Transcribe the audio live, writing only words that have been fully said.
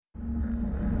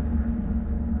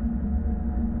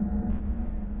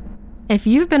If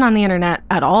you've been on the internet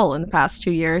at all in the past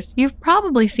 2 years, you've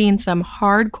probably seen some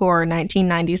hardcore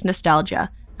 1990s nostalgia.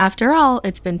 After all,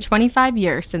 it's been 25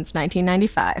 years since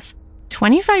 1995.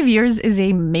 25 years is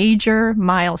a major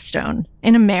milestone.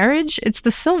 In a marriage, it's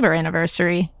the silver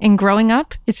anniversary. In growing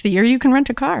up, it's the year you can rent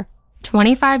a car.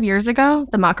 25 years ago,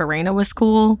 the Macarena was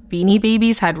cool, Beanie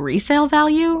Babies had resale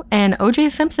value, and O.J.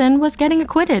 Simpson was getting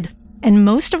acquitted. And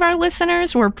most of our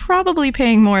listeners were probably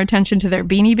paying more attention to their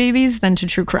Beanie Babies than to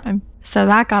true crime. So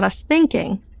that got us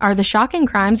thinking, are the shocking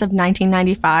crimes of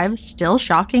 1995 still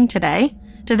shocking today?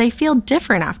 Do they feel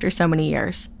different after so many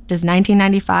years? Does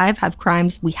 1995 have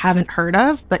crimes we haven't heard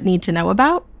of but need to know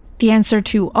about? The answer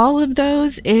to all of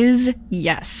those is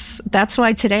yes. That's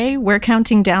why today we're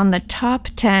counting down the top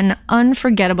 10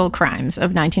 unforgettable crimes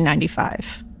of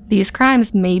 1995. These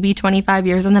crimes may be 25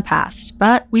 years in the past,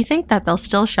 but we think that they'll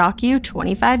still shock you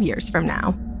 25 years from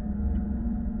now.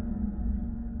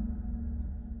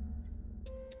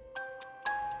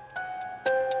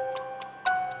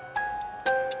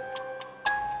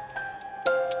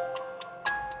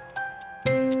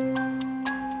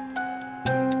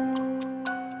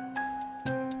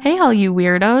 Hey all you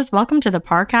weirdos, welcome to the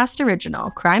Parcast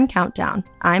Original, Crime Countdown.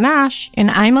 I'm Ash.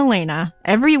 And I'm Elena.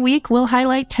 Every week we'll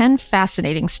highlight 10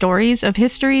 fascinating stories of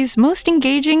history's most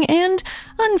engaging and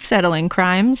unsettling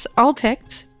crimes, all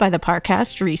picked by the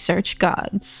Parcast research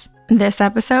gods. This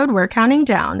episode, we're counting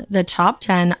down the top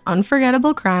 10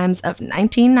 unforgettable crimes of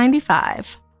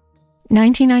 1995.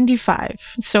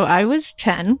 1995. So I was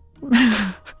 10.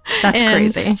 That's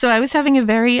crazy. So I was having a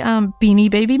very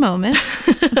Beanie Baby moment,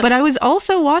 but I was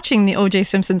also watching the O.J.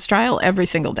 Simpson's trial every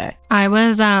single day. I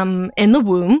was in the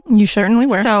womb. You certainly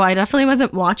were. So I definitely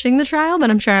wasn't watching the trial, but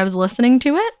I'm sure I was listening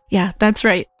to it. Yeah, that's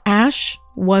right. Ash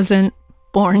wasn't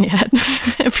born yet,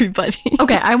 everybody.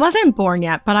 Okay, I wasn't born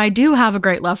yet, but I do have a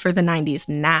great love for the 90s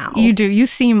now. You do. You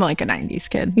seem like a 90s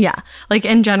kid. Yeah. Like,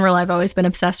 in general, I've always been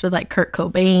obsessed with, like, Kurt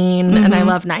Cobain, and I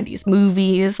love 90s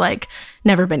movies, like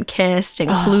Never Been Kissed and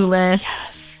Clueless.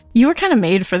 Yes. You were kind of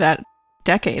made for that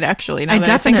decade, actually. I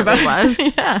definitely was.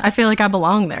 Yeah. I feel like I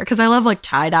belong there, because I love, like,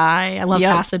 tie-dye. I love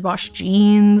acid wash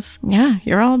jeans. Yeah,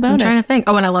 you're all about it. I'm trying to think.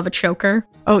 Oh, and I love a choker.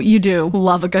 Oh, you do?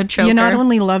 Love a good choker. You not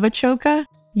only love a choker,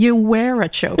 you wear a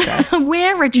choker.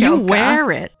 Wear a choker. You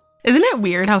wear it. Isn't it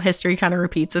weird how history kind of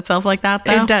repeats itself like that,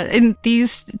 though? It does. And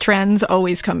these trends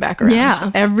always come back around.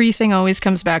 Yeah. Everything always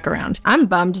comes back around. I'm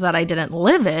bummed that I didn't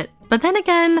live it. But then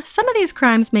again, some of these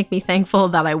crimes make me thankful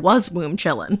that I was womb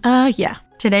chillin'. Yeah.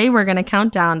 Today, we're going to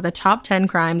count down the top 10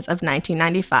 crimes of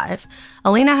 1995.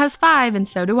 Elena has 5, and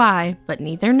so do I, but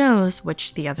neither knows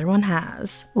which the other one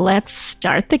has. Let's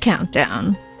start the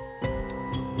countdown.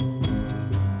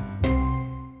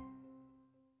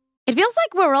 It feels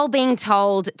like we're all being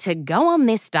told to go on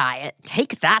this diet,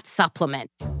 take that supplement.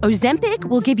 Ozempic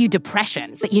will give you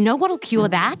depression, but you know what'll cure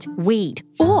that? Weed.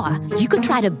 Or you could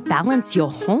try to balance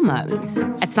your hormones.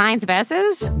 At Science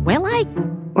Versus, we're like,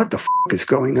 what the f*** is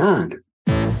going on?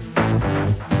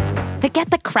 Forget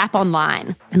the crap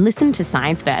online and listen to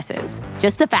Science Versus.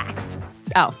 Just the facts.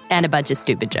 Oh, and a bunch of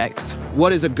stupid jokes.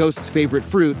 What is a ghost's favorite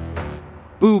fruit?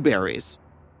 Blueberries.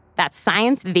 That's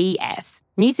Science VS.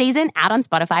 New season out on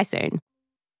Spotify soon.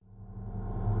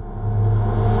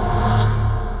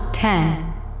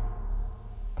 10.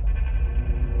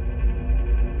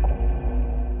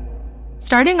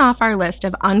 Starting off our list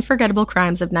of unforgettable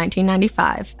crimes of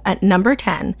 1995, at number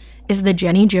 10 is the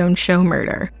Jenny Jones Show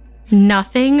murder.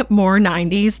 Nothing more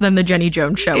 90s than the Jenny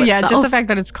Jones Show itself. Yeah, just the fact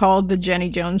that it's called the Jenny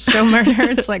Jones Show murder,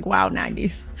 it's like, wow,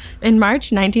 90s. In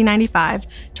March 1995,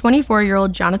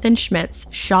 24-year-old Jonathan Schmitz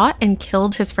shot and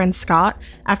killed his friend Scott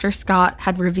after Scott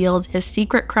had revealed his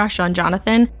secret crush on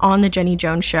Jonathan on the Jenny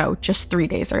Jones Show just 3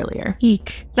 days earlier.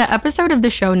 Eek. The episode of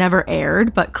the show never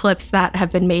aired, but clips that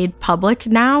have been made public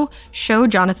now show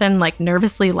Jonathan like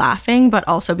nervously laughing, but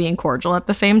also being cordial at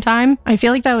the same time. I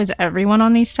feel like that was everyone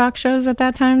on these talk shows at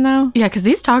that time, though. Yeah, because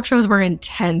these talk shows were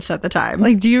intense at the time.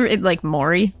 Like, like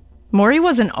Maury? Maury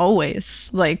wasn't always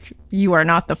like, you are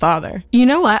not the father. You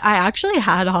know what? I actually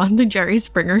had on the Jerry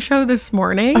Springer show this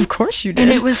morning. Of course you did.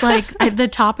 And it was like, the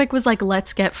topic was like,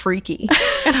 let's get freaky.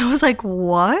 And I was like,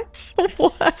 what?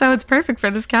 What? So it's perfect for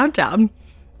this countdown.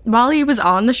 While he was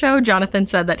on the show, Jonathan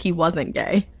said that he wasn't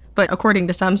gay. But according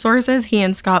to some sources, he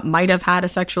and Scott might have had a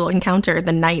sexual encounter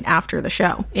the night after the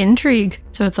show. Intrigue.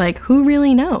 So it's like, who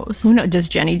really knows? Who knows? Does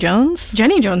Jenny Jones?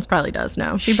 Jenny Jones probably does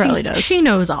know. She probably does. She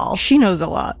knows all. She knows a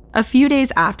lot. A few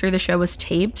days after the show was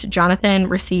taped, Jonathan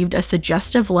received a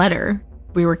suggestive letter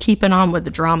we were keeping on with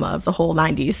the drama of the whole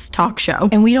 90s talk show.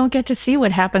 And we don't get to see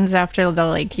what happens after the,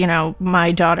 like, you know,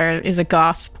 my daughter is a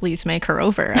goth, please make her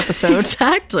over episode.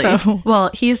 Exactly. So- Well,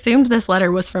 he assumed this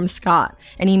letter was from Scott,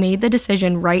 and he made the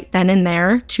decision right then and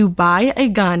there to buy a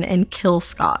gun and kill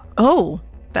Scott. Oh,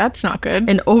 that's not good.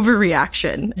 An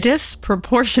overreaction.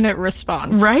 Disproportionate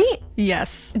response. Right?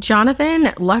 Yes.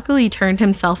 Jonathan luckily turned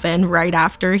himself in right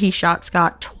after he shot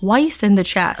Scott twice in the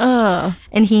chest.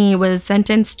 And he was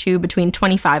sentenced to between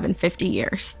 25 and 50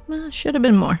 years. Should have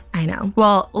been more. I know.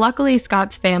 Well, luckily,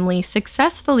 Scott's family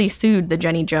successfully sued the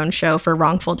Jenny Jones Show for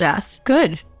wrongful death.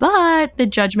 Good. But the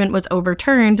judgment was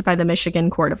overturned by the Michigan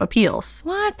Court of Appeals.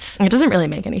 What? It doesn't really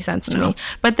make any sense to me.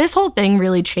 But this whole thing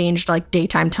really changed like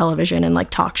daytime television and like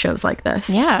talk shows like this.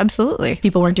 Yeah, absolutely.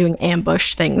 People weren't doing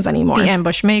ambush things anymore. The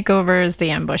ambush makeovers, the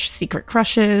ambush secret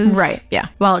crushes. Right. Yeah.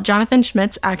 Well, Jonathan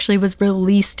Schmitz actually was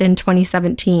released in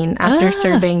 2017 after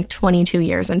serving 22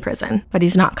 years in prison. But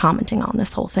he's not commenting on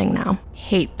this whole thing now.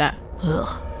 Hate that.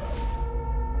 Ugh.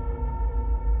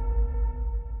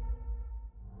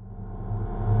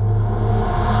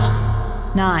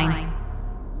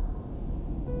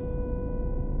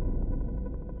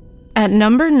 At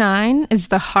number 9 is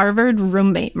the Harvard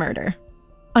roommate murder.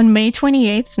 On May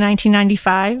 28,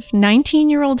 1995,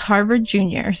 19-year-old Harvard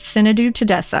junior Sinadu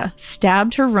Tedessa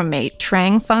stabbed her roommate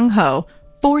Trang Fung Ho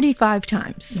 45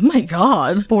 times. Oh my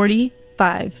God.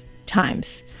 45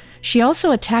 times. She also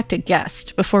attacked a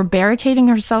guest before barricading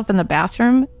herself in the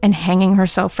bathroom and hanging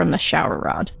herself from the shower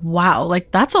rod. Wow. Like,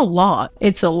 that's a lot.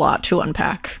 It's a lot to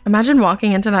unpack. Imagine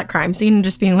walking into that crime scene and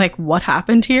just being like, what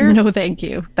happened here? No, thank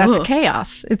you. That's Ugh.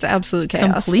 chaos. It's absolute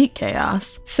chaos. Complete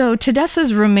chaos. So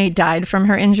Tedessa's roommate died from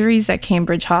her injuries at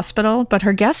Cambridge Hospital, but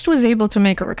her guest was able to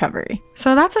make a recovery.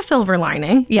 So that's a silver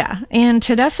lining. Yeah, and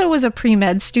Tedessa was a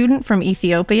pre-med student from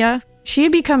Ethiopia. She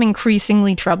had become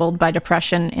increasingly troubled by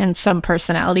depression and some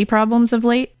personality problems of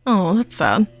late. Oh, that's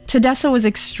sad. Tedessa was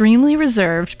extremely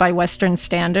reserved by Western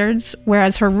standards,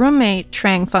 whereas her roommate,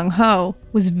 Trang Fung Ho,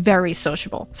 was very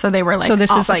sociable. So they were like, so this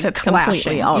is like opposites clashing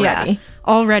completely already. Yeah.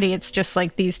 Already it's just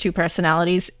like these two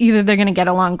personalities. Either they're going to get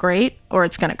along great or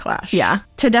it's going to clash. Yeah.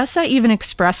 Tedessa even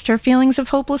expressed her feelings of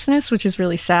hopelessness, which is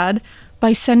really sad,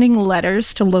 by sending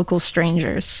letters to local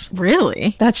strangers.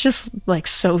 Really? That's just like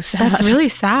so sad. That's really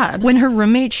sad. When her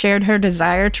roommate shared her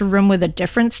desire to room with a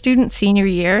different student senior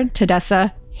year,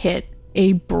 Tedessa hit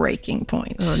a breaking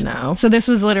point. Oh no. So this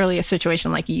was literally a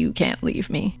situation like, you can't leave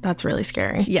me. That's really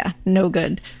scary. Yeah, no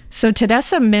good. So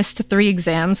Tedessa missed 3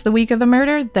 exams the week of the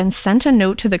murder, then sent a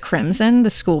note to the Crimson, the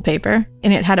school paper,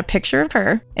 and it had a picture of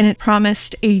her, and it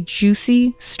promised a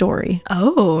juicy story.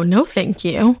 Oh, no thank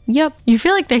you. Yep. You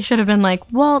feel like they should have been like,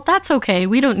 well, that's okay.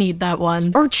 We don't need that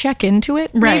one. Or check into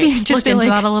it. Right. Maybe just look be into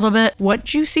like, that a little bit. what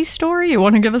juicy story? You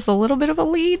want to give us a little bit of a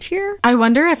lead here? I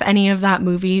wonder if any of that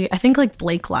movie, I think like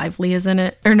Blake Lively is in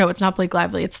it. Or no, it's not Blake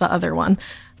Lively. It's the other one.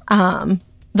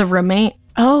 The roommate.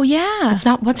 Oh, yeah. It's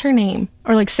not, what's her name?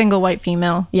 Or like single white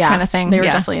female kind of thing. They were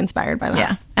Yeah. definitely inspired by that.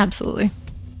 Yeah, absolutely.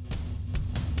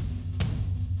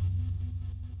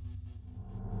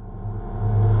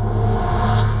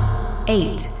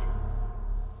 Eight.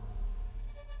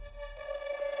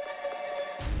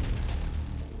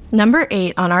 Number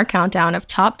 8 on our countdown of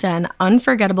top 10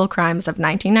 unforgettable crimes of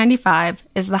 1995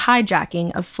 is the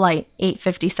hijacking of Flight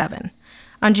 857.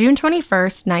 On June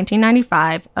 21st,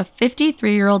 1995, a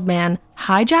 53-year-old man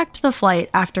hijacked the flight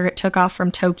after it took off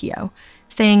from Tokyo,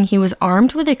 saying he was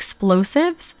armed with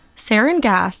explosives, sarin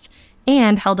gas,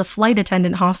 and held a flight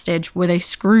attendant hostage with a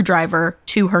screwdriver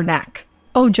to her neck.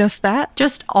 Oh, just that?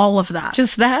 Just all of that.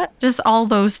 Just that? Just all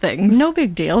those things. No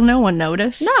big deal. No one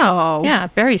noticed. No. Yeah,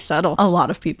 very subtle. A lot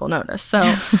of people noticed. So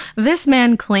this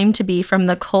man claimed to be from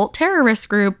the cult terrorist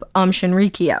group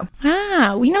Shinrikyo.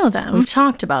 Ah, we know them. We've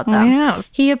talked about them. Yeah.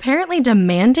 He apparently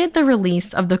demanded the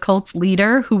release of the cult's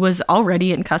leader, who was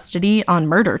already in custody on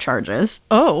murder charges.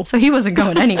 Oh. So he wasn't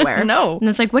going anywhere. No. And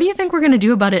it's like, what do you think we're going to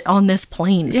do about it on this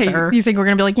plane, Yeah, sir? you think we're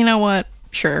going to be like, you know what?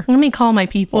 Sure. Let me call my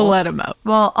people. We'll let him out.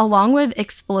 Well, along with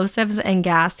explosives and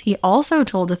gas, he also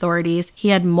told authorities he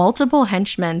had multiple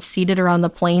henchmen seated around the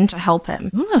plane to help him.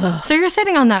 So you're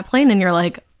sitting on that plane and you're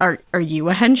like, are you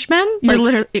a henchman? You're Like,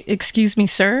 literally, excuse me,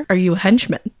 sir? are you a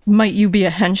henchman? Might you be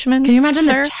a henchman? Can you imagine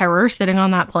sir? the terror sitting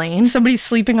on that plane? Somebody's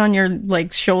sleeping on your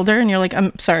like shoulder and you're like,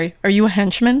 I'm sorry, are you a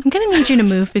henchman? I'm gonna need you to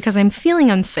move because I'm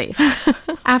feeling unsafe.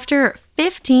 After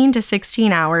 15 to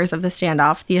 16 hours of the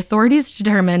standoff, the authorities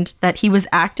determined that he was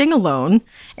acting alone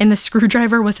and the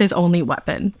screwdriver was his only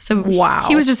weapon. So Wow.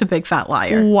 he was just a big fat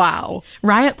liar. Wow.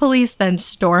 Riot police then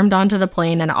stormed onto the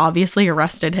plane and obviously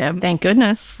arrested him, Thank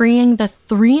goodness. freeing the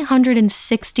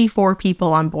 364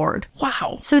 people on board.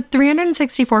 Wow. So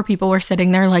 364 poor people were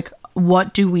sitting there like,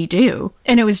 what do we do?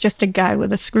 And it was just a guy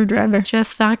with a screwdriver.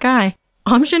 Just that guy.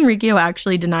 Shinrikyo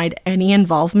actually denied any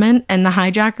involvement, and the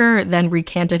hijacker then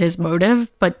recanted his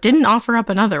motive, but didn't offer up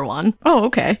another one. Oh,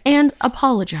 okay. And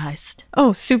apologized.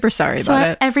 Oh, super sorry about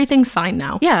it. Everything's fine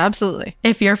now. Yeah, absolutely.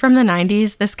 If you're from the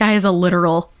 90s, this guy is a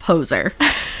literal poser.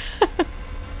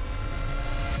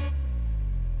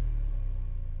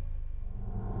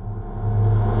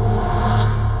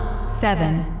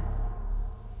 Seven.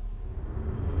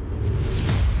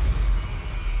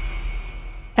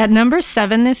 At number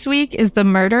 7 this week is the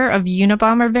murder of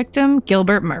Unabomber victim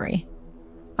Gilbert Murray.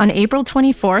 On April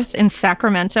 24th in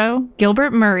Sacramento,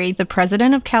 Gilbert Murray, the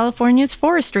president of California's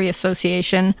Forestry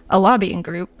Association, a lobbying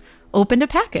group, opened a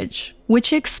package,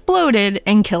 which exploded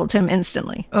and killed him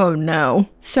instantly. Oh no.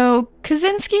 So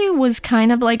Kaczynski was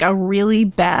kind of like a really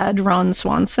bad Ron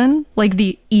Swanson, like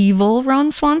the evil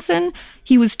Ron Swanson.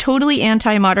 He was totally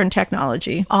anti-modern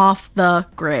technology. Off the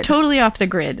grid. Totally off the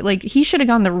grid. Like, he should have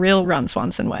gone the real Ron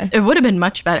Swanson way. It would have been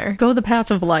much better. Go the path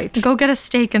of light. Go get a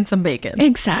steak and some bacon.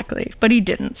 Exactly. But he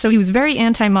didn't. So he was very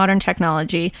anti-modern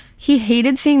technology. He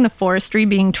hated seeing the forestry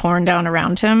being torn down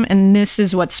around him, and this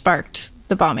is what sparked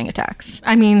the bombing attacks.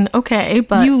 I mean, okay,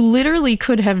 but you literally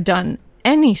could have done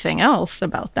anything else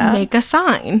about that. Make a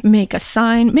sign. Make a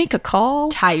sign. Make a call.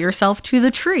 Tie yourself to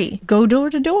the tree. Go door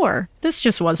to door. This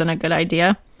just wasn't a good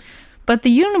idea. But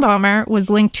the Unabomber was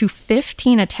linked to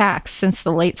 15 attacks since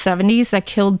the late 70s that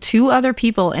killed 2 other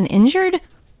people and injured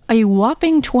a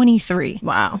whopping 23.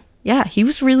 Wow. Yeah, he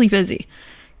was really busy.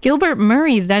 Gilbert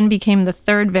Murray then became the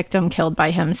 3rd victim killed by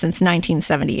him since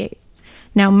 1978.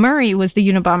 Now, Murray was the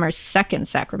Unabomber's 2nd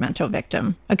Sacramento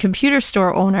victim. A computer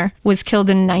store owner was killed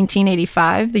in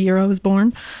 1985, the year I was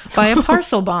born, by a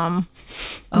parcel bomb.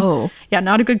 Oh. Yeah,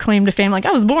 not a good claim to fame, like,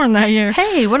 I was born that year.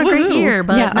 Hey, what a great year,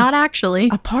 but Yeah. not actually.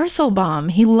 A parcel bomb.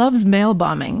 He loves mail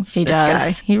bombings. He this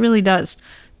does. Guy. He really does.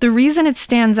 The reason it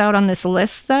stands out on this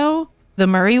list, though, the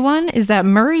Murray one, is that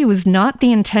Murray was not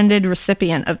the intended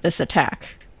recipient of this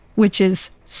attack, which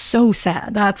is so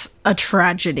sad. That's a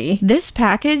tragedy. This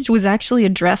package was actually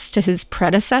addressed to his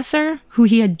predecessor, who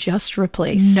he had just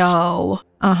replaced. No.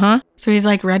 Uh-huh. So he's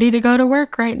like ready to go to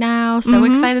work right now. So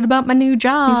excited about my new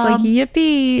job. He's like,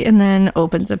 yippee, and then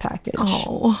opens a package.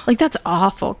 Oh. Like, that's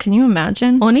awful. Can you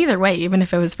imagine? Well, and either way, even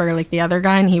if it was for like the other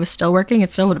guy and he was still working,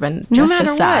 it still would have been No just matter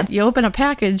as sad. what, you open a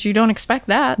package, you don't expect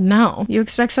that. No. You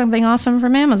expect something awesome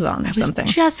from Amazon or I was something.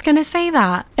 just going to say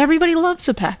that. Everybody loves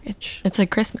a package. It's like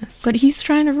Christmas. But he's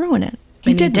trying to ruin it.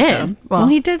 And he did. though. Well,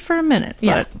 he did for a minute.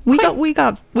 Yeah. But we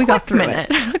got through minute.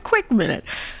 it. A quick minute.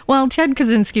 Well, Ted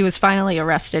Kaczynski was finally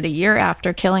arrested a year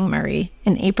after killing Murray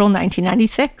in April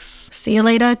 1996. See you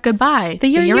later. Goodbye. The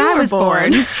year you I were was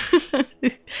born.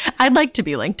 I'd like to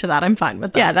be linked to that. I'm fine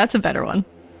with that. Yeah, that's a better one.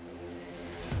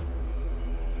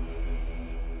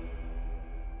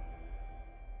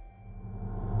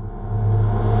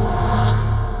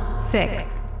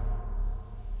 Six.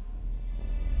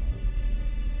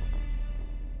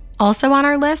 Also on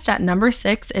our list at number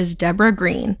 6 is Deborah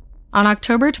Green. On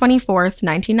October 24th,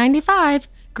 1995,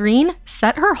 Green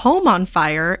set her home on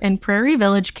fire in Prairie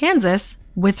Village, Kansas,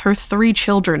 with her 3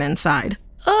 children inside.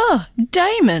 Ugh,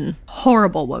 Damon.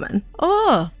 Horrible woman.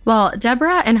 Ugh. Well,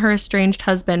 Deborah and her estranged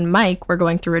husband, Mike, were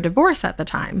going through a divorce at the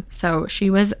time, so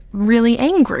she was really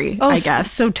angry, I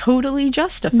guess. So totally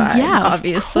justified. Yeah,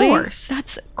 obviously. of course.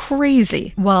 That's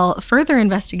crazy. Well, further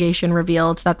investigation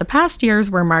revealed that the past years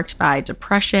were marked by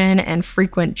depression and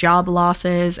frequent job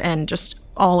losses and just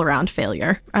all-around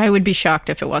failure. I would be shocked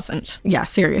if it wasn't. Yeah,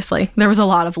 seriously. There was a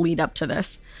lot of lead up to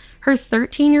this. Her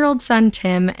 13-year-old son,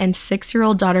 Tim, and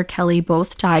 6-year-old daughter, Kelly,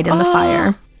 both died in the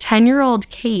fire. 10-year-old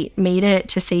Kate made it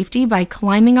to safety by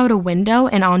climbing out a window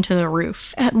and onto the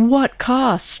roof. At what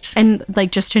cost? And,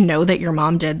 like, just to know that your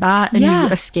mom did that and Yeah.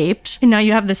 you escaped. And now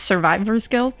you have this survivor's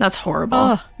guilt? That's horrible.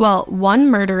 Ugh. Well,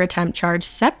 one murder attempt charge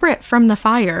separate from the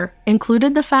fire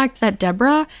included the fact that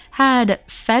Deborah had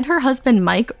fed her husband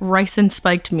Mike rice and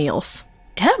spiked meals.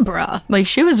 Deborah? Like,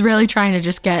 she was really trying to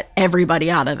just get everybody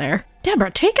out of there.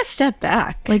 Deborah, take a step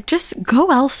back. Like, just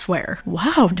go elsewhere.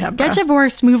 Wow, Deborah. Get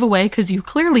divorced, move away, because you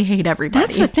clearly hate everybody.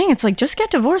 That's the thing. It's like, just get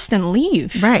divorced and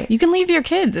leave. Right. You can leave your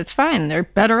kids. It's fine. They're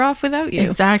better off without you.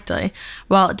 Exactly.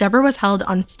 Well, Deborah was held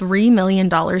on $3 million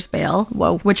bail,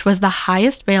 Whoa. which was the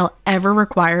highest bail ever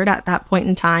required at that point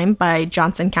in time by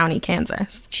Johnson County,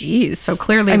 Kansas. Jeez. So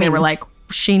clearly they were like,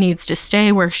 she needs to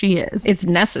stay where she is. It's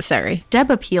necessary. Deb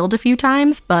appealed a few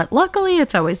times, but luckily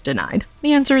it's always denied.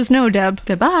 The answer is no, Deb.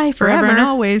 Goodbye, forever. Forever and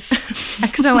always.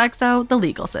 XOXO, the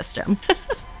legal system.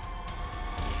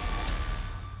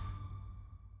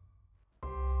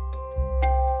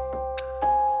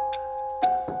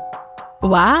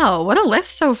 Wow, what a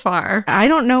list so far. I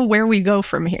don't know where we go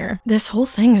from here. This whole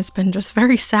thing has been just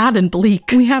very sad and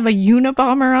bleak. We have a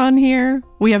Unabomber on here.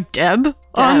 We have Deb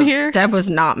on here. Deb was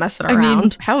not messing around. I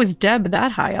mean, how is Deb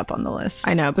that high up on the list?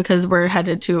 I know, because we're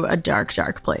headed to a dark,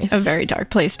 dark place. A very dark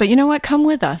place. But you know what? Come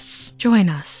with us. Join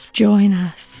us. Join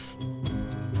us.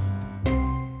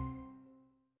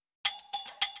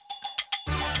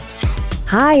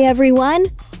 Hi, everyone.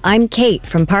 I'm Kate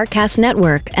from Parcast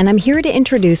Network, and I'm here to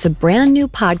introduce a brand new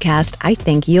podcast I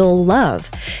think you'll love.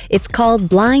 It's called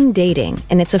Blind Dating,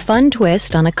 and it's a fun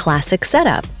twist on a classic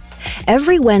setup.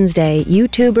 Every Wednesday,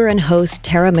 YouTuber and host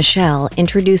Tara Michelle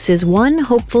introduces one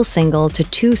hopeful single to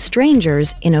two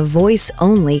strangers in a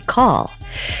voice-only call.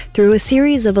 Through a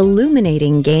series of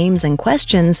illuminating games and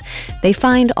questions, they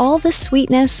find all the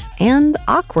sweetness and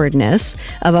awkwardness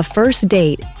of a first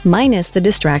date, minus the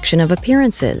distraction of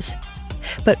appearances.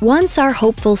 But once our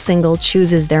hopeful single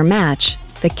chooses their match,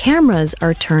 the cameras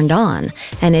are turned on,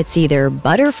 and it's either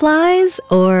butterflies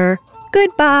or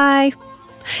goodbye.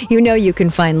 You know you can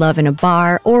find love in a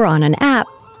bar or on an app.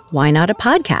 Why not a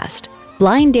podcast?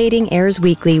 Blind Dating airs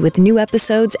weekly with new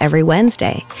episodes every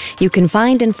Wednesday. You can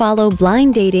find and follow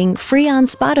Blind Dating free on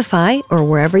Spotify or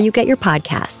wherever you get your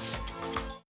podcasts.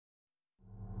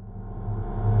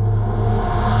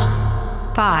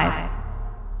 5.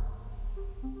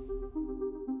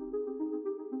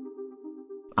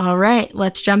 All right,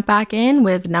 let's jump back in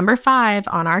with number 5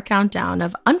 on our countdown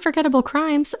of unforgettable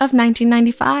crimes of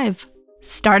 1995.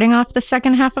 Starting off the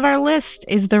second half of our list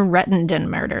is the Rettenden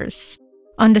murders.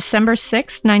 On December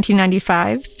 6,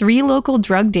 1995, 3 local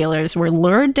drug dealers were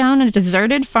lured down a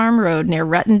deserted farm road near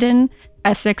Rettenden,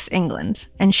 Essex, England,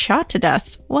 and shot to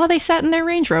death while they sat in their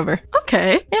Range Rover.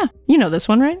 Okay. Yeah, you know this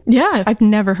one, right? Yeah. I've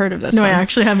never heard of this one. No, I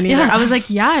actually haven't either. Yeah. I was like,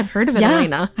 yeah, I've heard of it, Yeah,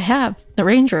 Elena. I have. The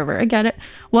Range Rover, I get it.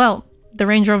 Well, the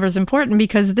Range Rover is important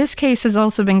because this case has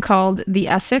also been called the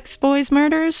Essex Boys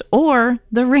murders or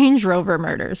the Range Rover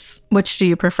murders. Which do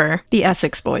you prefer? The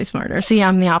Essex Boys murders. See,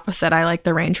 I'm the opposite. I like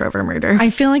the Range Rover murders. I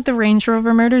feel like the Range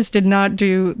Rover murders did not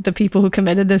do the people who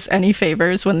committed this any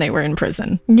favors when they were in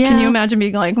prison. Yeah. Can you imagine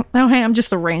being like, oh, hey, I'm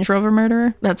just the Range Rover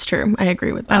murderer? That's true. I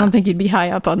agree with that. I don't think you'd be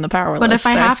high up on the power list. But if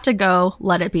I there. have to go,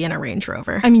 let it be in a Range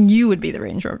Rover. I mean, you would be the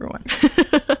Range Rover one,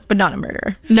 but not a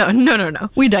murderer. No.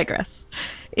 We digress.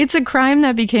 It's a crime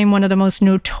that became one of the most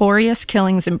notorious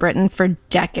killings in Britain for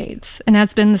decades and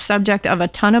has been the subject of a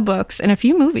ton of books and a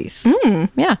few movies.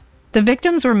 Yeah. The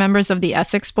victims were members of the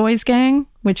Essex Boys gang,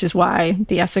 which is why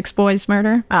the Essex Boys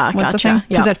murder was the gotcha. thing.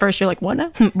 Because Yep. at first you're like, what now?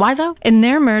 Why though? And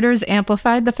their murders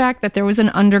amplified the fact that there was an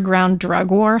underground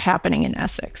drug war happening in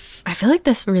Essex. I feel like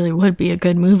this really would be a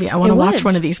good movie. I want to It watch would.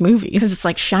 one of these movies. Because it's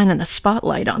like shining a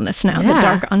spotlight on this now, Yeah. the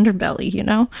dark underbelly, you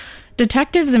know?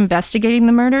 Detectives investigating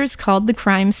the murders called the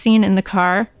crime scene in the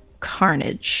car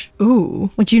carnage. Ooh.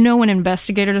 Which, you know, when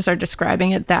investigators are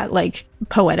describing it that, like,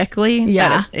 poetically, Yeah.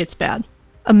 that it's bad.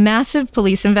 A massive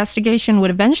police investigation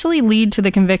would eventually lead to the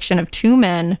conviction of 2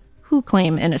 men who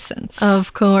claim innocence.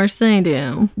 Of course they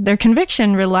do. Their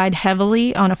conviction relied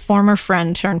heavily on a former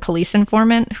friend turned police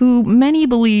informant who many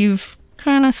believe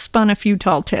kind of spun a few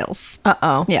tall tales.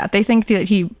 Uh-oh. Yeah, they think that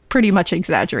he pretty much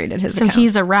exaggerated his So account.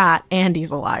 he's a rat and he's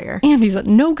a liar. And he's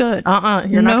no good. You're not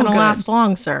No going to good. last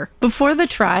long, sir. Before the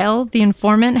trial, the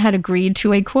informant had agreed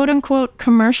to a quote-unquote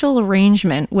commercial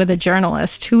arrangement with a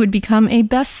journalist who would become a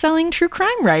best-selling true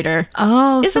crime writer.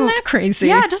 Oh, Isn't that crazy?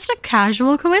 Yeah, just a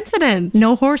casual coincidence.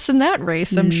 No horse in that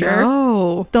race, I'm sure.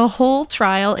 No. The whole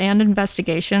trial and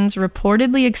investigations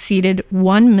reportedly exceeded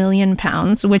 £1 million,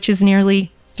 which is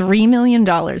nearly $3 million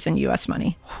in U.S.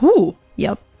 money. Ooh,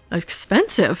 Yep.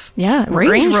 expensive. Yeah,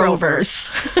 Range Rovers.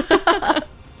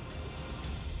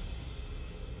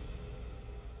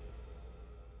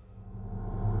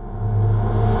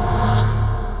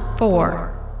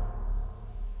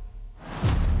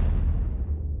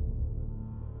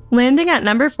 Landing at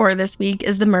number 4 this week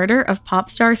is the murder of pop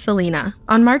star Selena.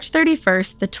 On March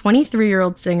 31st, the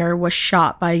 23-year-old singer was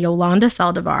shot by Yolanda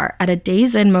Saldivar at a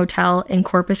Days Inn motel in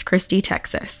Corpus Christi,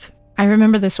 Texas. I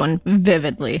remember this one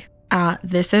vividly.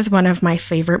 This is one of my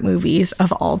favorite movies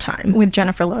of all time. With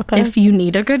Jennifer Lopez. If you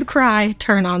need a good cry,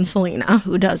 turn on Selena.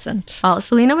 Who doesn't? Well,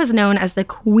 Selena was known as the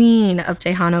queen of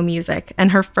Tejano music,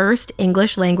 and her first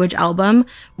English language album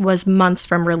was months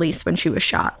from release when she was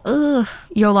shot. Ugh.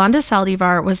 Yolanda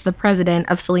Saldivar was the president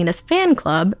of Selena's fan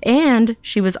club, and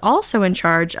she was also in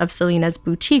charge of Selena's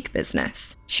boutique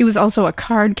business. She was also a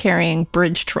card-carrying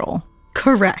bridge troll.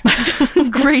 Correct.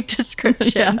 Great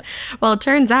description. Yeah. Well, it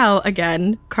turns out,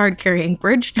 again, card-carrying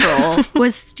bridge troll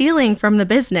was stealing from the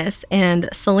business, and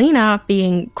Selena,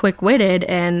 being quick-witted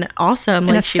and awesome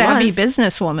And like a she savvy was.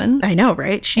 businesswoman. I know,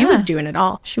 right? She was doing it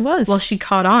all. She was. Well, she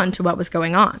caught on to what was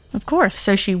going on. Of course.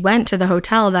 So she went to the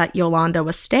hotel that Yolanda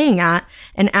was staying at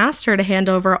and asked her to hand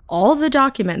over all the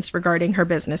documents regarding her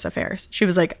business affairs. She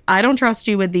was like, I don't trust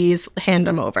you with these, hand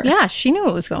them over. Yeah, she knew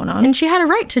what was going on. And she had a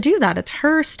right to do that. It's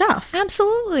her stuff.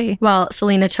 Absolutely. Well,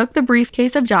 Selena took the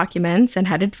briefcase of documents and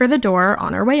headed for the door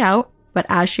on her way out. But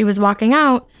as she was walking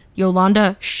out,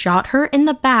 Yolanda shot her in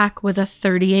the back with a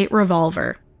 .38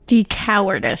 revolver. The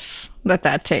cowardice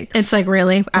that takes. It's like,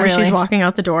 really? As Really? she's walking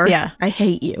out the door? Yeah. I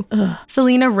hate you.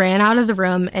 Selena ran out of the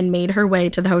room and made her way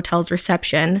to the hotel's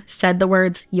reception, said the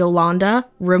words, Yolanda,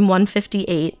 room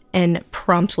 158, and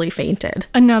promptly fainted.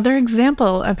 Another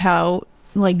example of how,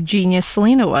 like, genius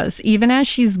Selena was. Even as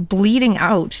she's bleeding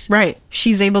out, Right.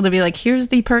 she's able to be like, here's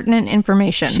the pertinent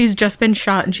information. She's just been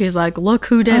shot and she's like, look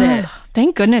who did it.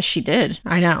 Thank goodness she did.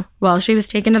 I know. Well, she was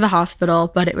taken to the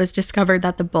hospital, but it was discovered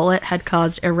that the bullet had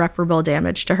caused irreparable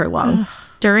damage to her lung.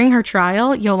 During her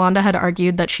trial, Yolanda had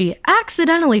argued that she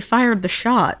accidentally fired the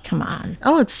shot. Come on.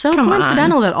 Oh, it's so Come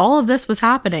coincidental that all of this was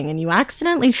happening and you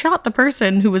accidentally shot the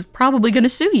person who was probably going to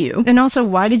sue you. And also,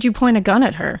 why did you point a gun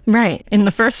at her Right. in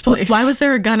the first place? Why was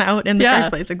there a gun out in the Yeah.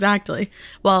 first place? Exactly.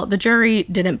 Well, the jury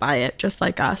didn't buy it, just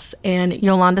like us, and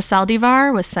Yolanda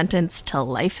Saldivar was sentenced to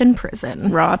life in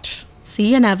prison. rot?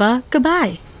 See you never.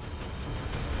 Goodbye.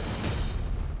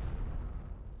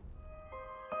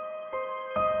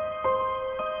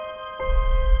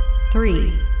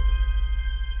 Three.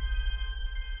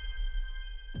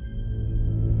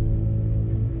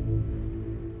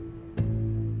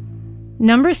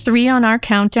 Number 3 on our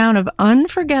countdown of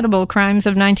unforgettable crimes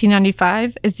of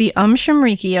 1995 is the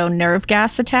Shimrikyo nerve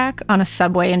gas attack on a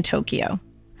subway in Tokyo.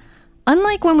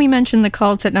 Unlike when we mentioned the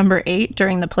cults at number 8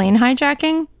 during the plane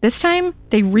hijacking, this time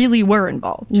they really were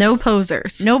involved. No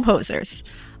posers. No posers.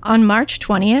 On March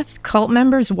 20th, cult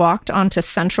members walked onto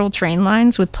central train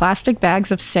lines with plastic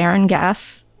bags of sarin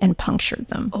gas and punctured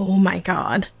them. Oh my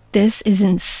God. This is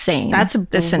insane. That's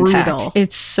this brutal. attack.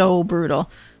 It's so brutal.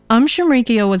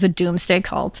 Shimrikyo was a doomsday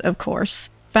cult, of course,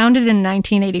 founded in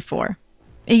 1984.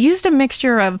 It used a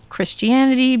mixture of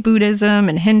Christianity, Buddhism,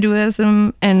 and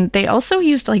Hinduism, and they also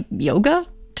used like yoga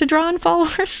to draw in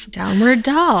followers. Downward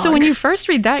dog. So when you first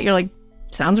read that, you're like,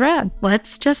 sounds rad.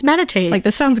 Let's just meditate. Like,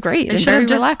 this sounds great they and should very have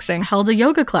just relaxing. held a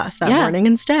yoga class that Yeah. morning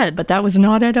instead. But that was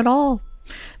not it at all.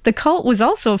 The cult was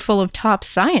also full of top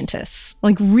scientists.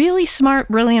 Like, really smart,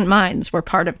 brilliant minds were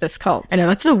part of this cult. I know,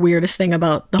 that's the weirdest thing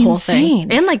about the whole thing.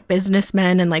 Insane. And like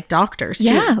businessmen and like doctors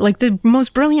too. Yeah, like the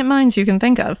most brilliant minds you can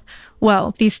think of.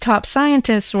 Well, these top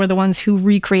scientists were the ones who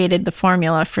recreated the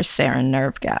formula for sarin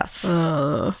nerve gas.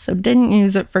 So didn't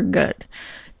use it for good.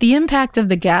 The impact of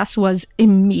the gas was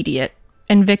immediate,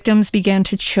 and victims began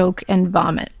to choke and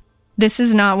vomit. This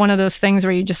is not one of those things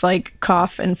where you just like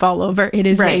cough and fall over. It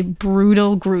is a Right.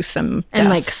 brutal, gruesome death. And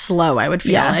like slow, I would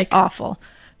feel like. Awful.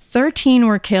 13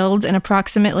 were killed and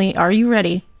approximately, are you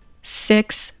ready?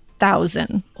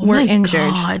 6,000 were my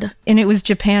injured. God. And it was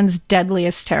Japan's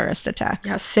deadliest terrorist attack.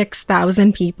 Yeah,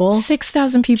 6,000 people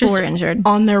 6,000 people just were injured.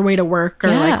 on their way to work or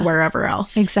Yeah. like wherever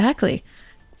else. Exactly.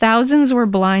 Thousands were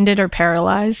blinded or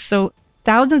paralyzed. So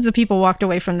thousands of people walked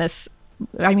away from this,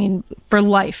 I mean, for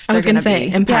life. I was going to say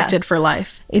impacted for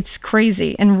life. It's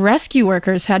crazy. And rescue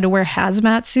workers had to wear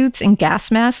hazmat suits and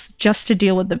gas masks just to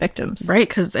deal with the victims. Right,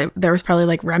 because there was probably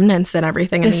like remnants and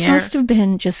everything in This the air. must have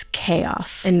been just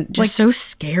chaos. And just like, so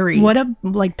scary. what a,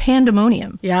 like,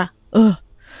 pandemonium. Yeah.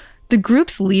 The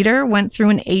group's leader went through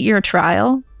an 8-year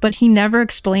trial, but he never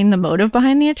explained the motive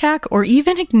behind the attack or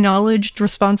even acknowledged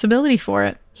responsibility for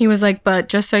it. He was like, but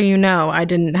just so you know, I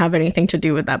didn't have anything to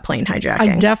do with that plane hijacking.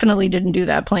 I definitely didn't do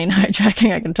that plane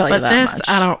hijacking, I can tell you but that this, much.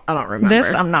 I don't remember.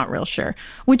 This, I'm not real sure.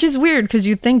 Which is weird, because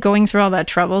you'd think going through all that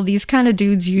trouble, these kind of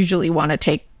dudes usually want to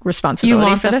take responsibility you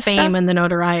want for the this fame stuff. and the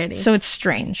notoriety. So it's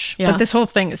strange. Yeah. But this whole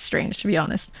thing is strange, to be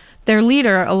honest. Their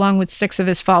leader, along with 6 of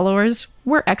his followers,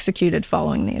 were executed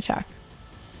following the attack.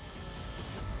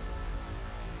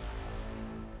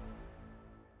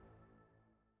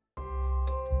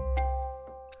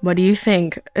 What do you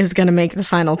think is going to make the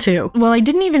final 2? Well, I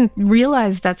didn't even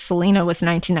realize that Selena was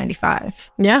 1995.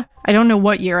 Yeah. I don't know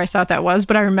what year I thought that was,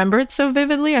 but I remember it so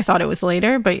vividly. I thought it was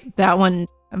later, but that one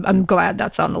I'm glad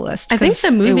that's on the list. I think the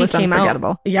movie was came unforgettable.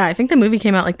 out. Yeah, I think the movie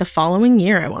came out like the following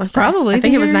year, I want to say. Probably. I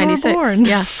think the it was year you were 96. born.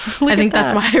 Yeah. I think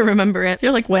that's why I remember it.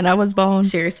 You're like, when I was born.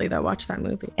 Seriously, though, watch that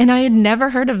movie. And I had never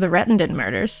heard of the Rettenden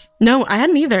murders. No, I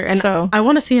hadn't either. And So- I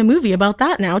want to see a movie about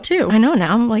that now, too. I know,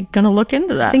 now I'm like gonna look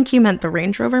into I that. think you meant the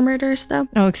Range Rover murders, though.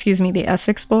 Oh, excuse me, the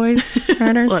Essex Boys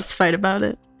murders. Let's fight about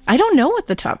it. I don't know what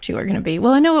the top two are going to be.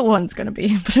 Well, I know what one's going to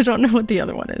be, but I don't know what the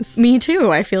other one is. Me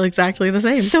too. I feel exactly the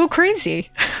same. So crazy.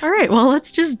 All right, well,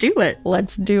 let's just do it.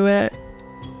 Let's do it.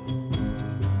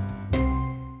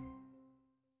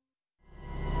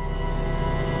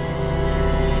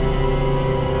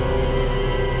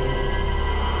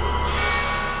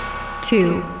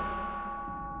 Two.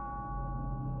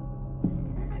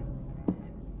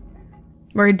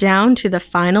 We're down to the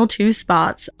final two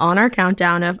spots on our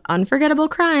countdown of unforgettable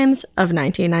crimes of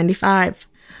 1995.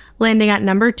 Landing at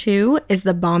number 2 is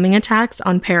the bombing attacks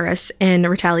on Paris in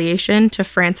retaliation to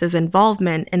France's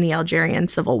involvement in the Algerian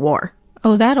Civil War.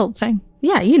 Oh, that old thing.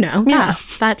 Yeah, you know. Yeah.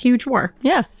 That huge war.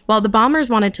 Yeah. Well, the bombers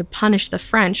wanted to punish the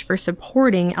French for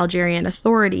supporting Algerian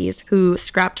authorities who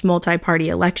scrapped multi-party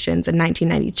elections in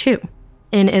 1992.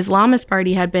 An Islamist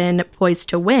party had been poised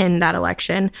to win that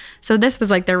election, so this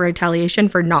was like their retaliation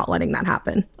for not letting that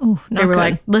happen. Oh, not They were good.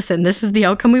 like, listen, this is the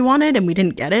outcome we wanted and we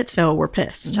didn't get it, so we're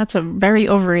pissed. That's a very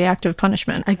overreactive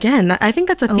punishment. Again, I think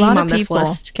that's a A theme lot on of this people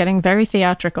list. getting very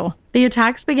theatrical. The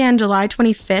attacks began July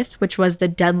 25th, which was the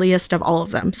deadliest of all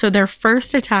of them. So their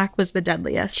first attack was the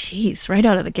deadliest, Jeez, right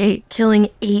out of the gate. killing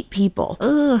 8 people.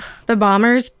 Ugh. The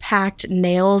bombers packed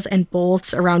nails and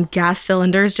bolts around gas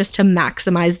cylinders just to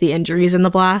maximize the injuries in the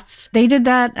blasts. They did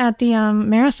that at the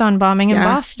marathon bombing in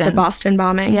Boston. The Boston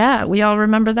bombing. Yeah, we all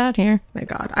remember that here. My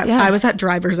God. Yeah. I was at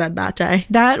driver's ed that day.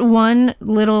 That one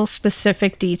little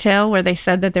specific detail where they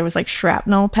said that there was like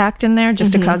shrapnel packed in there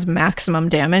just to cause maximum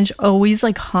damage always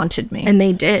like haunted me. And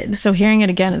they did. So hearing it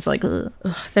again is like, ugh.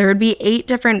 There would be 8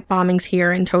 different bombings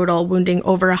here in total, wounding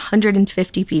over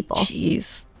 150 people.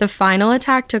 Jeez. The final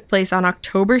attack took place on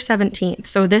October 17th.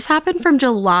 So this happened from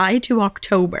July to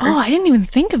October. Oh, I didn't even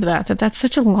think of that that's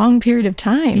such a long period of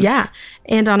time. Yeah.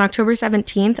 And on October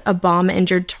 17th, a bomb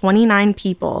injured 29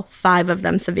 people, 5 of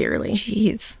them severely.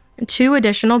 Jeez. 2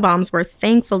 additional bombs were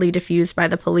thankfully defused by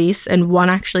the police, and 1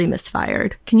 actually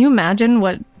misfired. Can you imagine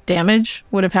what damage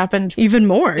would have happened? Even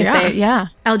more, if yeah. yeah.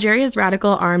 Algeria's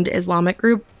radical armed Islamic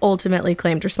group ultimately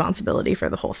claimed responsibility for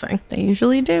the whole thing. They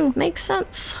usually do. Makes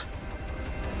sense.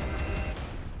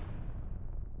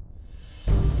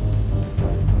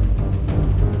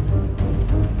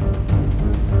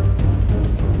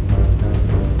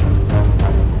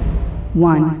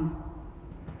 One.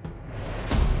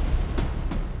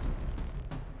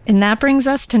 And that brings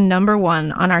us to number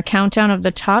 1 on our countdown of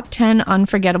the top 10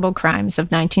 unforgettable crimes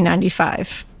of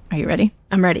 1995. Are you ready?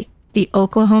 I'm ready. The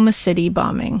Oklahoma City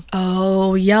bombing.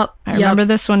 Oh, yep. I remember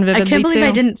this one vividly, I can't believe too.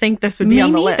 I didn't think this would be Me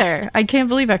on the neither. list. I can't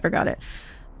believe I forgot it.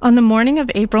 On the morning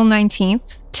of April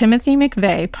 19th, Timothy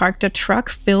McVeigh parked a truck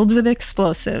filled with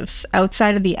explosives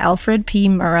outside of the Alfred P.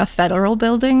 Murrah Federal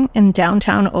Building in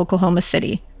downtown Oklahoma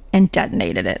City and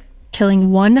detonated it,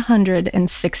 killing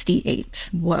 168.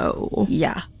 Whoa.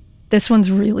 Yeah. This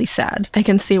one's really sad. I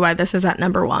can see why this is at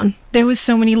number 1. There was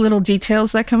so many little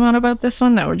details that come out about this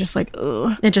one that were just like,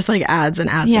 ugh. It just like adds and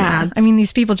adds and Yeah, adds. I mean,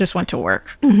 these people just went to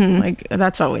work. Like,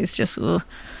 that's always just, ugh.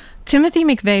 Timothy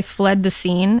McVeigh fled the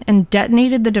scene and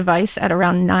detonated the device at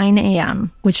around 9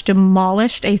 a.m., which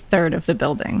demolished a third of the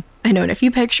building. I know. And if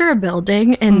you picture a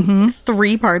building and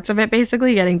 3 parts of it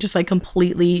basically getting just like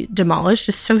completely demolished,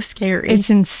 is so scary.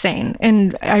 It's insane.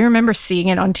 And I remember seeing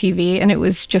it on TV and it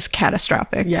was just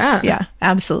catastrophic. Yeah. Yeah,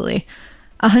 absolutely.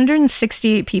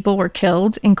 168 people were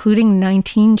killed, including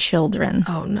 19 children.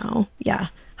 Oh, no. Yeah.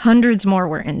 Hundreds more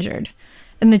were injured.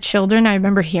 And the children, I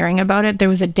remember hearing about it, there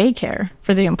was a daycare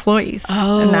for the employees.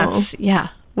 Oh. And that's, yeah,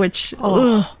 which,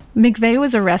 ugh. McVeigh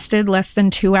was arrested less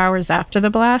than 2 hours after the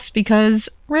blast because,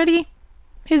 ready?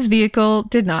 His vehicle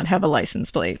did not have a license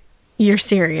plate. You're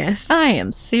serious. I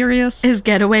am serious. His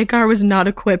getaway car was not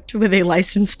equipped with a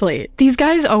license plate. These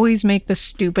guys always make the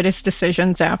stupidest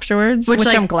decisions afterwards, which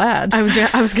like, I'm glad. I was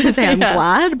gonna say I'm Yeah.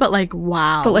 glad, but like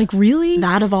wow. But like, really?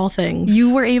 that of all things.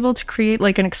 You were able to create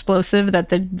like an explosive that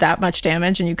did that much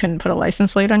damage and you couldn't put a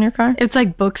license plate on your car? It's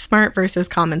like book smart versus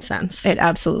common sense. It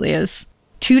absolutely is.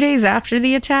 2 days after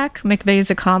the attack,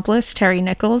 McVeigh's accomplice, Terry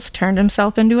Nichols, turned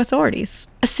himself into authorities.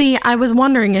 See, I was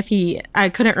wondering if I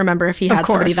couldn't remember if he Of had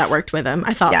somebody course. that worked with him.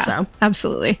 I thought so.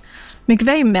 Absolutely.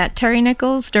 McVeigh met Terry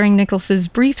Nichols during Nichols's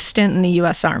brief stint in the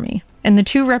U.S. Army. And the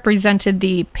two represented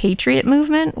the Patriot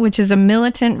Movement, which is a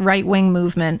militant right-wing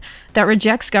movement that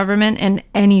rejects government and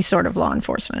any sort of law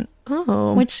enforcement.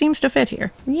 Oh. Which seems to fit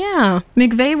here. Yeah.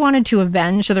 McVeigh wanted to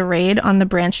avenge the raid on the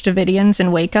Branch Davidians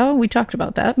in Waco. We talked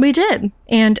about that. We did.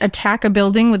 And attack a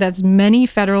building with as many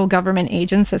federal government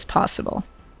agents as possible.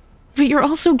 But you're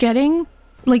also getting,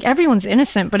 like, everyone's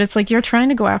innocent, but it's like you're trying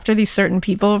to go after these certain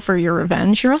people for your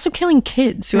revenge. You're also killing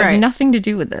kids who have nothing to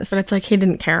do with this. But it's like he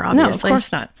didn't care, obviously. No, of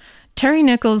course not. Terry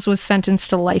Nichols was sentenced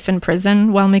to life in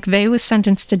prison, while McVeigh was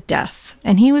sentenced to death.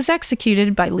 And he was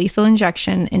executed by lethal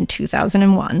injection in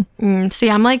 2001. See,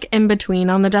 I'm like in between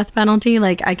on the death penalty.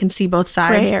 Like, I can see both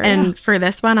sides. And for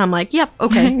this one, I'm like, yep,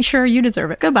 okay. Sure, you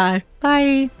deserve it. Goodbye.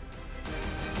 Bye.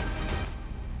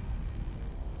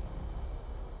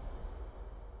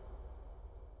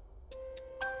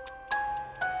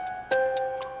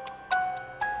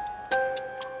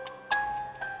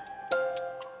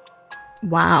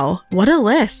 Wow, what a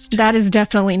list. That is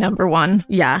definitely number one.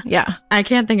 Yeah. Yeah. I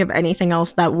can't think of anything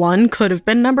else that one could have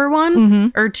been number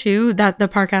one or two that the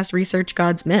Parcast research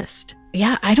gods missed.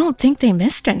 Yeah, I don't think they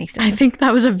missed anything. I think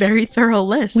that was a very thorough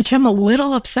list. Which I'm a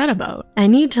little upset about. I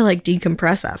need to like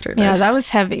decompress after this. Yeah, that was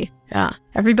heavy. Yeah.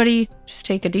 Everybody just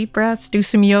take a deep breath, do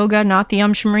some yoga, not the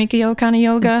Shamrikyo kind of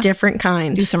yoga. Different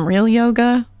kind. Do some real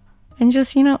yoga. And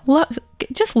just,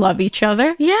 just love each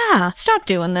other. Yeah. Stop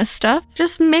doing this stuff.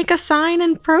 Just make a sign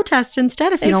and protest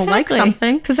instead if you don't like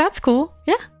something. Because that's cool.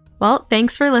 Yeah. Well,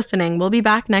 thanks for listening. We'll be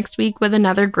back next week with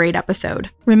another great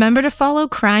episode. Remember to follow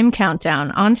Crime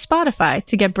Countdown on Spotify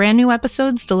to get brand new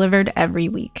episodes delivered every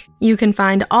week. You can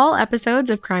find all episodes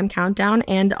of Crime Countdown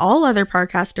and all other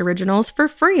Parcast originals for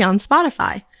free on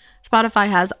Spotify. Spotify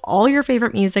has all your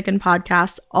favorite music and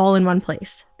podcasts all in one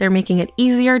place. They're making it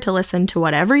easier to listen to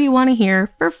whatever you want to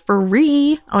hear for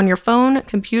free on your phone,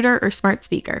 computer, or smart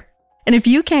speaker. And if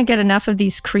you can't get enough of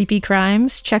these creepy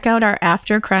crimes, check out our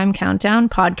After Crime Countdown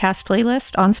podcast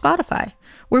playlist on Spotify,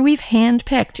 where we've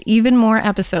handpicked even more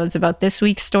episodes about this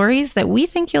week's stories that we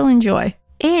think you'll enjoy.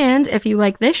 And if you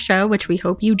like this show, which we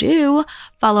hope you do,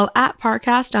 follow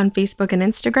 @Parcast on Facebook and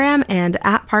Instagram and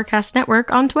 @Parcast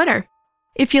Network on Twitter.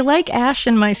 If you like Ash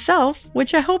and myself,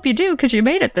 which I hope you do because you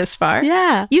made it this far,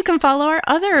 you can follow our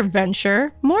other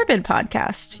venture, Morbid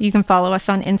Podcast. You can follow us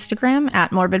on Instagram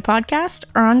 @Morbid Podcast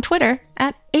or on Twitter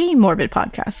 @AMorbid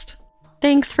Podcast.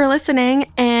 Thanks for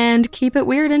listening and keep it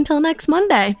weird until next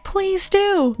Monday. Please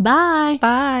do. Bye.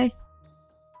 Bye.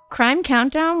 Crime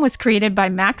Countdown was created by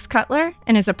Max Cutler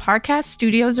and is a Parcast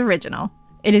Studios original.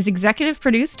 It is executive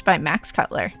produced by Max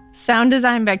Cutler. Sound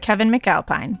designed by Kevin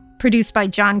McAlpine. Produced by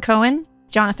John Cohen,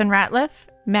 Jonathan Ratliff,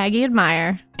 Maggie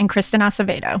Admire, and Kristen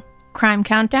Acevedo. Crime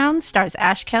Countdown stars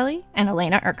Ash Kelly and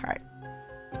Elena Urquhart.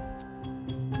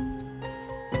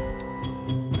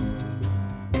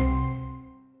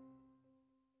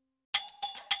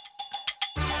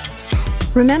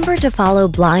 Remember to follow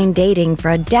Blind Dating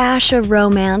for a dash of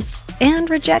romance and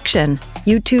rejection.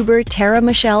 YouTuber Tara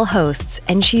Michelle hosts,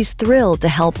 and she's thrilled to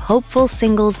help hopeful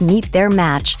singles meet their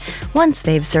match once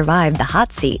they've survived the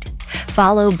hot seat.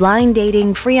 Follow Blind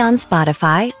Dating free on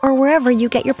Spotify or wherever you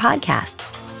get your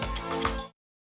podcasts.